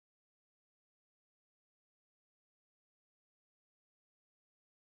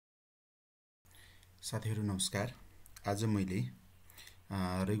साथीहरु नमस्कार। आज मैले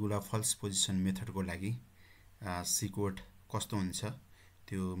रेगुलर फल्स पोजिसन मेथडको लागि सी कोड कस्तो हुन्छ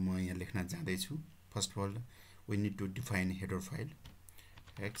त्यो म यहाँ लेख्न जाँदै छु। First of all we need to define header file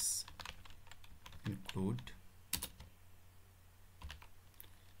x include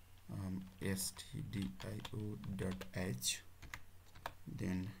stdio.h,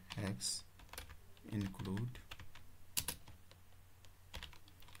 then x include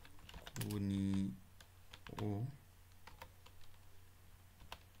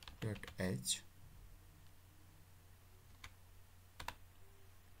 .h,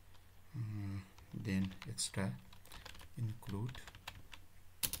 then extra include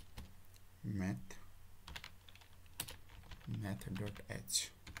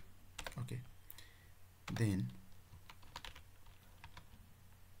math.h. Okay, then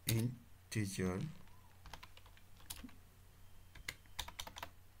integer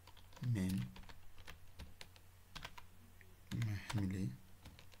main हामीले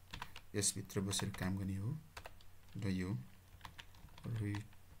यसभित्र बसेर काम गर्ने हो र यो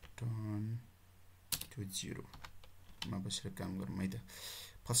रिटर्न टु 0 मा बसेर काम गरौँ है त।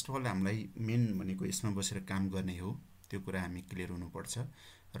 फर्स्ट अफ अल हामीलाई मेन भनेको यसमा बसेर काम गर्ने हो, त्यो कुरा हामी क्लियर हुनुपर्छ।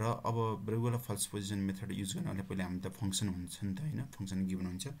 र अब regular falls position method use गर्नलाई पहिले हामी त फंक्सन हुन्छ नि त हैन, फंक्सन गिभन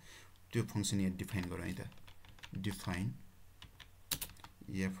हुन्छ। त्यो फंक्सन यहाँ डिफाइन गरौँ है त। डिफाइन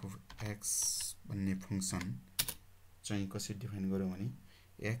f of x भन्ने फंक्सन चाहिँ कसरी डिफाइन गरौँ भने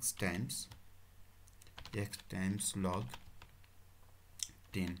x टाइम्स log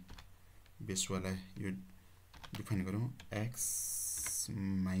 10 बेसवाला यो डिफाइन गरौँ x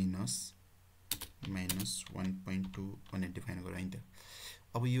minus 1.2 भनेर डिफाइन गरौँ है त।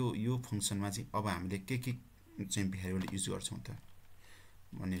 अब यो फंक्सनमा चाहिँ अब हामीले के चाहिँ भेरिएबल युज गर्छौं त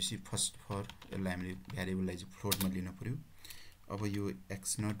भनेपछि फर्स्ट फर यसलाई हामीले भेरिएबललाई चाहिँ फ्लोटमा लिन पर्यो। अब यो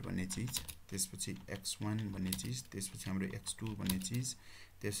x0 भन्ने चीज, त्यसपछि x1 भन्ने चीज, त्यसपछि हाम्रो x2 भन्ने चीज,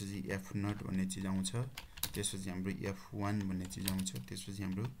 त्यसपछि f0 भन्ने चीज आउँछ, त्यसपछि हाम्रो f1 भन्ने चीज आउँछ, त्यसपछि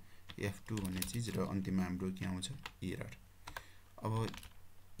हाम्रो f2 भन्ने चीज र अन्तिममा हाम्रो के आउँछ एरर। अब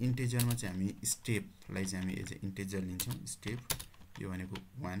इन्टिजरमा चाहिँ हामी स्टेपलाई चाहिँ हामी एज अ इन्टिजर लिन्छौं। स्टेप यो भनेको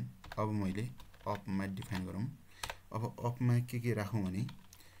 1। अब मैले अपमा डिफाइन गरौँ। अब अपमा के राखौं भने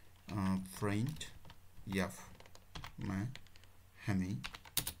प्रिन्ट f मा हामी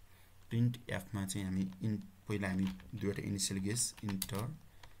प्रिन्ट f मा चाहिँ हामी पहिला हामी दुईवटा initial guess enter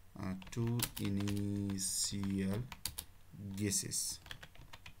to initial guesses,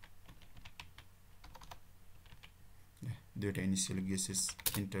 दुईवटा इनिशियल गेसेस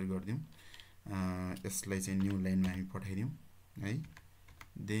इन्टर गर्दियौं। यसलाई चाहिँ न्यू लाइनमा हामी पठाइदियौं है।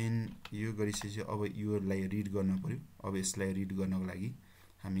 देन यो गरिसकेपछि अब योलाई रिड गर्न पर्यो। अब यसलाई रिड गर्नको लागि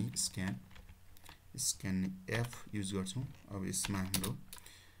हामी स्क्यान f युज गर्छौं। अब यसमा हाम्रो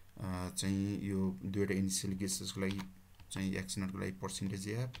चाहिँ यो दुईवटा इनिशियल गेसेसको लागि चाहिँ x0 को लागि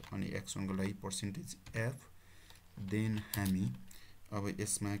 %f अनि x1 को लागि %f। देन हामी अब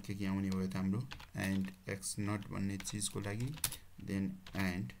यसमा के आउने भयो त हाम्रो एन्ड x0 भन्ने चीजको लागि, देन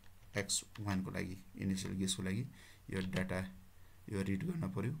एन्ड x1 को लागि इनिशियल गेसको लागि यो डाटा यो रिड गर्न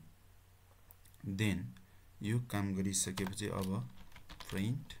पर्यो। देन यो काम गरिसकेपछि अब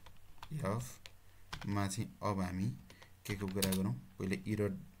प्रिन्ट f मा चाहिँ अब हामी के कुरा गरौँ, पहिले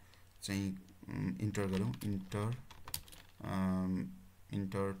एरर चाहिँ इन्टर गरौँ।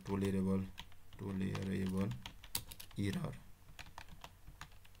 इन्टर टोलरेबल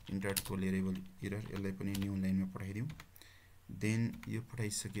एरर, यसलाई पनि न्यू लाइनमा पठाइदिउँ। देन यो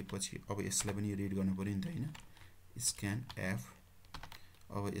पठाइसकेपछि अब यसलाई पनि रिड गर्न पर्यो नि त हैन। स्क्यान f,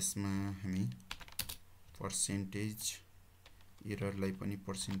 अब यसमा हामी %एररलाई पनि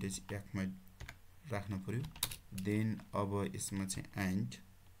 %f मा राख्न पर्यो। देन अब यसमा चाहिँ एन्ड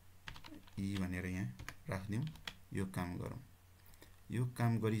e भनेर यहाँ राख्दियौं। यो काम गरौँ। यो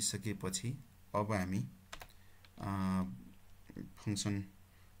काम गरिसकेपछि अब हामी फंक्सन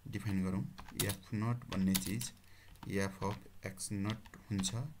डिफाइन गरौँ। f0 भन्ने चीज f of x0 हुन्छ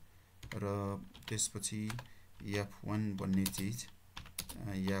र त्यसपछि f1 भन्ने चीज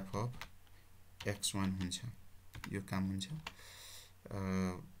f of x1 हुन्छ। यो काम हुन्छ।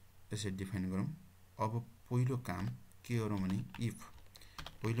 यसरी डिफाइन गरौँ। अब पहिलो काम के गरौँ भने इफ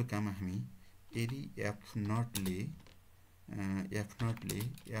पहिलो काम हामी यदि f0 ले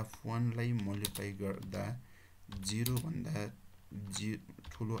f1 लाई मल्टिप्लाई गर्दा 0 भन्दा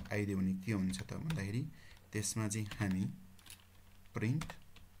ठूलो आइदियो भने के हुन्छ त भन्दाखेरि त्यसमा चाहिँ हामी print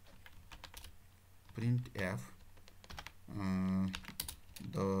f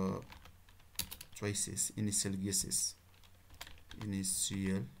the choices initial guesses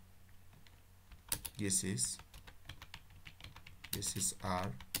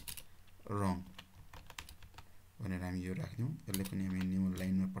are wrong भनेर हामी यो राख्दियौं यसलाई पनि हामी न्यू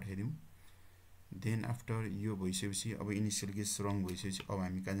लाइनमा पठाइदियौं देन आफ्टर यो भइसकेपछि अब इनिशियल केस रङ भइसकेपछि अब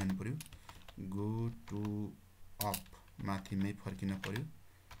हामी कहाँ जानु पर्यो गो टु अप माथिमै फर्किन पर्यो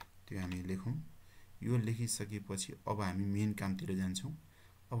त्यो हामी लेखौं यो लेखिसकेपछि अब हामी मेन कामतिर जान्छौं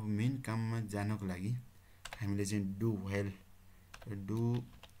अब मेन काममा जानको लागि हामीले चाहिँ डु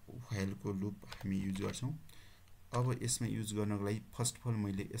व्हाइल को लुप हामी युज गर्छौं अब यसमा युज गर्नको लागि फर्स्ट अफ अल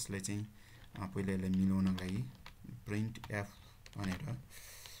मैले यसलाई चाहिँ पहिला यसलाई मिलाउनको लागि प्रिन्ट एफ भनेर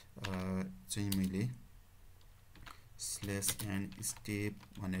चाहिँ मैले स्ल्याश एन्ड स्टेप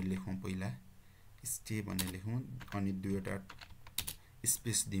भनेर लेखौं पहिला स्टेप भनेर लेखौं अनि दुईवटा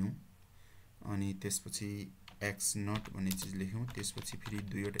स्पेस दियौं अनि त्यसपछि एक्स नट भन्ने चीज लेखौं त्यसपछि फेरि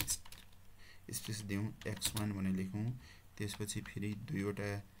दुईवटा स्पेस दियौं x1 भनेर लेखौं त्यसपछि फेरि दुईवटा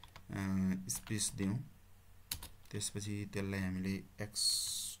स्पेस दियौं त्यसपछि त्यसलाई हामीले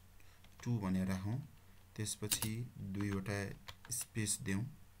x2 भनेर राखौं त्यसपछि दुईवटा स्पेस दियौं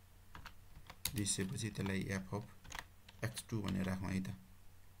दिइसकेपछि त्यसलाई f अफ x2 भनेर राखौं है त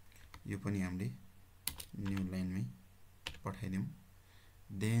यो पनि हामीले न्यू लाइनमै पठाइदियौं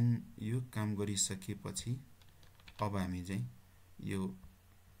देन यो काम गरिसकेपछि अब हामी चाहिँ यो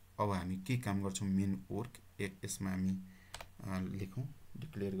अब हामी के काम गर्छौं मेन वर्क यसमा हामी लेखौं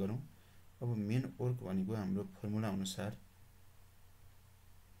डिक्लेयर गरौं अब मेन वर्क भनेको हाम्रो फर्मुला अनुसार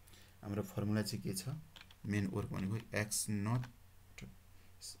हाम्रो फर्मुला चाहिँ के छ मेन वर्क भनेको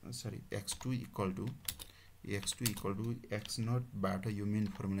x2 इक्वल टु x0 बाट यो मेन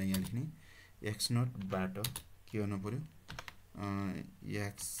फर्मुला यहाँ लेख्ने x0 बाट के गर्नु पर्यो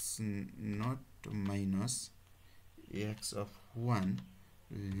x0 माइनस x of 1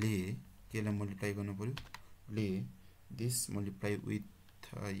 ले केलाई मल्टिप्लाई गर्नु पर्यो ले this multiply with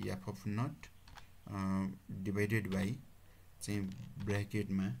f of not divided by चाहिँ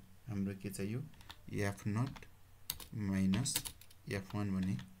ब्र्याकेटमा हाम्रो के चाहियो f0 माइनस f1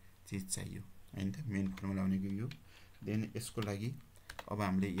 भन्ने चीज चाहियो हैन त मेन फर्मुला भनेको यो देन यसको लागि अब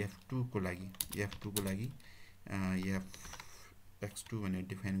हामीले f2 को लागि x2 भनेर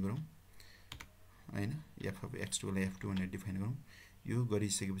डिफाइन गरौं हैन f of x2 को लागि f2 भनेर डिफाइन गरौं यो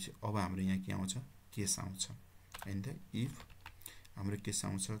गरिसकेपछि अब हाम्रो यहाँ के आउँछ केस आउँछ हैन त इफ हाम्रो केस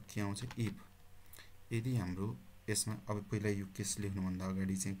आउँछ के आउँछ इफ यदि हाम्रो यसमा अब पहिला यो केस लेख्नु भन्दा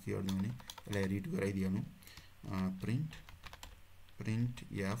अगाडि चाहिँ के गर्नु भने यसलाई रिड गराइदिनु प्रिन्ट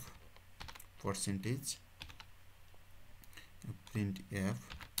f पर्सेन्टेज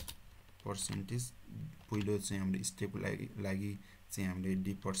पहिलो चाहिँ हाम्रो स्टेप लागि चाहिँ हामीले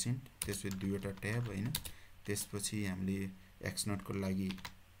d% त्यसपछि दुईवटा ट्याब हैन त्यसपछि हामीले x0 को लागि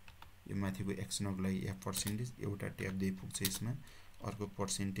यो माथिको x0 को लागि f% एउटा ट्याब दिए पुग्छ यसमा अर्को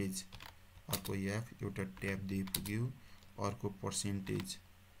पर्सेन्टेज अर्को f एउटा ट्याब दिए पुग्यो अर्को पर्सेन्टेज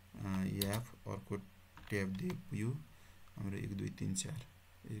f अर्को ट्याब दिए पुग्यो हाम्रो 1 2 3 4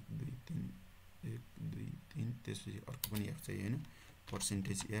 1 2 3 1 2 3 त्यसपछि अर्को पनि f चाहियो हैन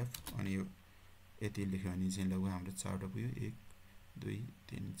पर्सेन्टेज f अनि यो यति लेख्यो भने चाहिँ लगभग हाम्रो 4 वटा पुग्यो 1 2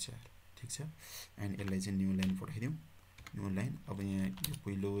 3 4 ठीक छ एन्ड यसलाई चाहिँ न्यू लाइन पठाइदियौं न्यू लाइन अब यहाँ यो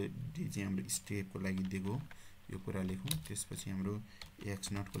पहिलो डी चाहिँ हाम्रो स्टेप को लागि दिएको यो कुरा लेखौं त्यसपछि हाम्रो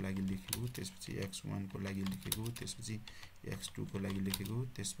x0 को लागि लेखेको त्यसपछि x1 को लागि लेखेको त्यसपछि x2 को लागि लेखेको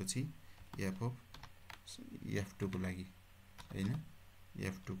त्यसपछि f of f2 को लागि हैन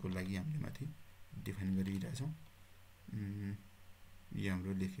f2 को लागि हामीले माथि डिफाइन गरिरहेका छौं यो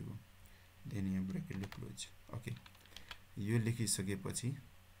हाम्रो लेखेको देन यहाँ ब्र्याकेटले क्लोज ओके यो लेखिसकेपछि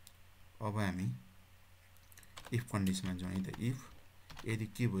अब हामी इफ कन्डिसनमा जाउँ है त इफ यदि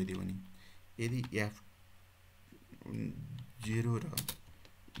के भइदियो भने यदि f0 र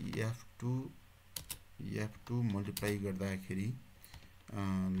f2 मल्टिप्लाई गर्दाखेरि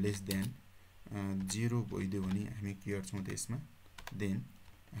लेस देन 0 भइदियो भने हामी के गर्छौं त यसमा देन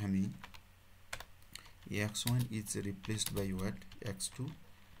हामी x1 is replaced by what x2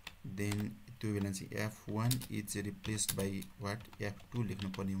 then त्यो बेला चाहिँ f1 is replaced by what f2 लेख्नु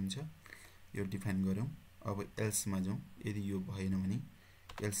पर्ने हुन्छ यो डिफाइन गरौँ अब एल्स मा जाउँ यदि यो भएन भने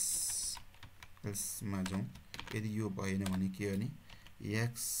एल्स मा जाउँ यदि यो भएन भने के गर्ने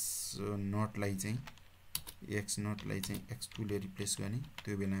x0 लाई चाहिँ x2 ले रिप्लेस गर्ने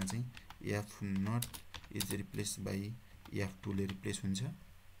त्यो बेला चाहिँ f0 is replace by f2 ले रिप्लेस हुन्छ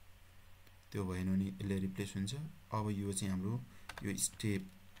त्यो भएन भने यसले रिप्लेस हुन्छ अब यो चाहिँ हाम्रो यो स्टेप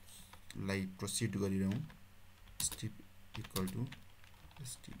लाई processed गरिरहौं step equal to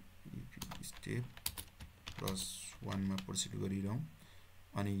step +1 मा प्रोसिड गरिरहौं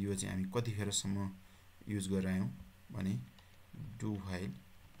अनि यो चाहिँ हामी कतिखेरसम्म युज गरिरहौं भने डु व्हाइल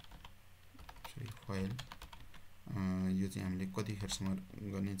यो चाहिँ हामीले कतिखेरसम्म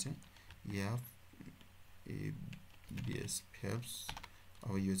गर्ने चाहिँ bs fails।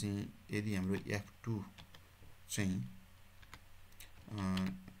 अब यो चाहिँ यदि हाम्रो f2 चाहिँ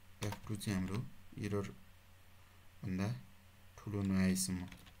हाम्रो एरर भन्दा ठुलो नआएसम्म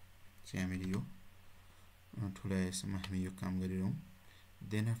चाहिँ हामीले यो ठुलो आएसम्म हामी यो काम गरिरहौं।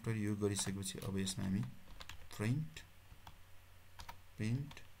 देन आफ्टर यो गरिसकेपछि अब यसमा हामी प्रिन्ट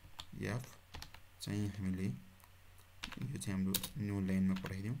f चाहिँ हामीले यो चाहिँ हाम्रो न्यू लाइनमा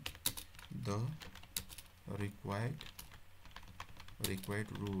पठाइदियौं। द रिक्वायर्ड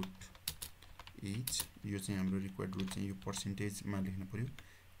रूट इज, यो चाहिँ हाम्रो रिक्वायर्ड रूट चाहिँ यो पर्सेन्टेजमा लेख्न पर्यो।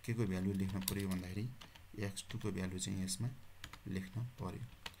 के को भ्यालु लेख्न पर्यो भन्दाखेरि x2 को भ्यालु चाहिँ यसमा लेख्न पर्यो।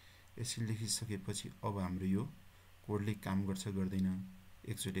 यसरी लेखिसकेपछि अब हाम्रो यो कोडले काम गर्छ गर्दैन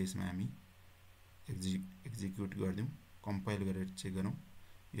एकचोटि यसमा हामी एक्जिक्युट गर्दियौं, कम्पाइल गरेर चेक गरौँ।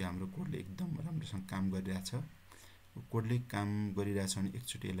 यो हाम्रो कोडले एकदम राम्रोसँग काम गरिरहेछ। कोडले काम गरिरहेछ भने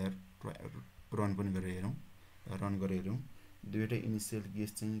एकचोटि यसलाई रन पनि गरेर हेरौँ। रन गरेर हेरौँ दुईवटा इनिशियल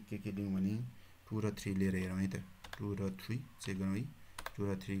केस चाहिँ के लियौं भने 2 र 3 लिएर हेरौँ है त। 2 र 3 चेक गरौँ है। 2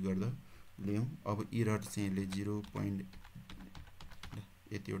 र 3 गर्दा लियौं। अब एरर चाहिँ यसले 0.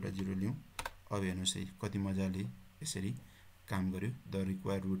 यतिवटा 0 लियौं। अब हेर्नुस् है कति मजाले यसरी काम गर्यो। द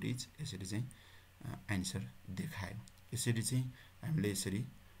रिक्वायर्ड रूट इज यसरी चाहिँ आन्सर देखायो। यसरी चाहिँ हामीले यसरी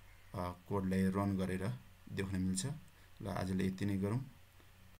कोडलाई रन गरेर देख्न मिल्छ। ल आजलाई यति नै गरौँ।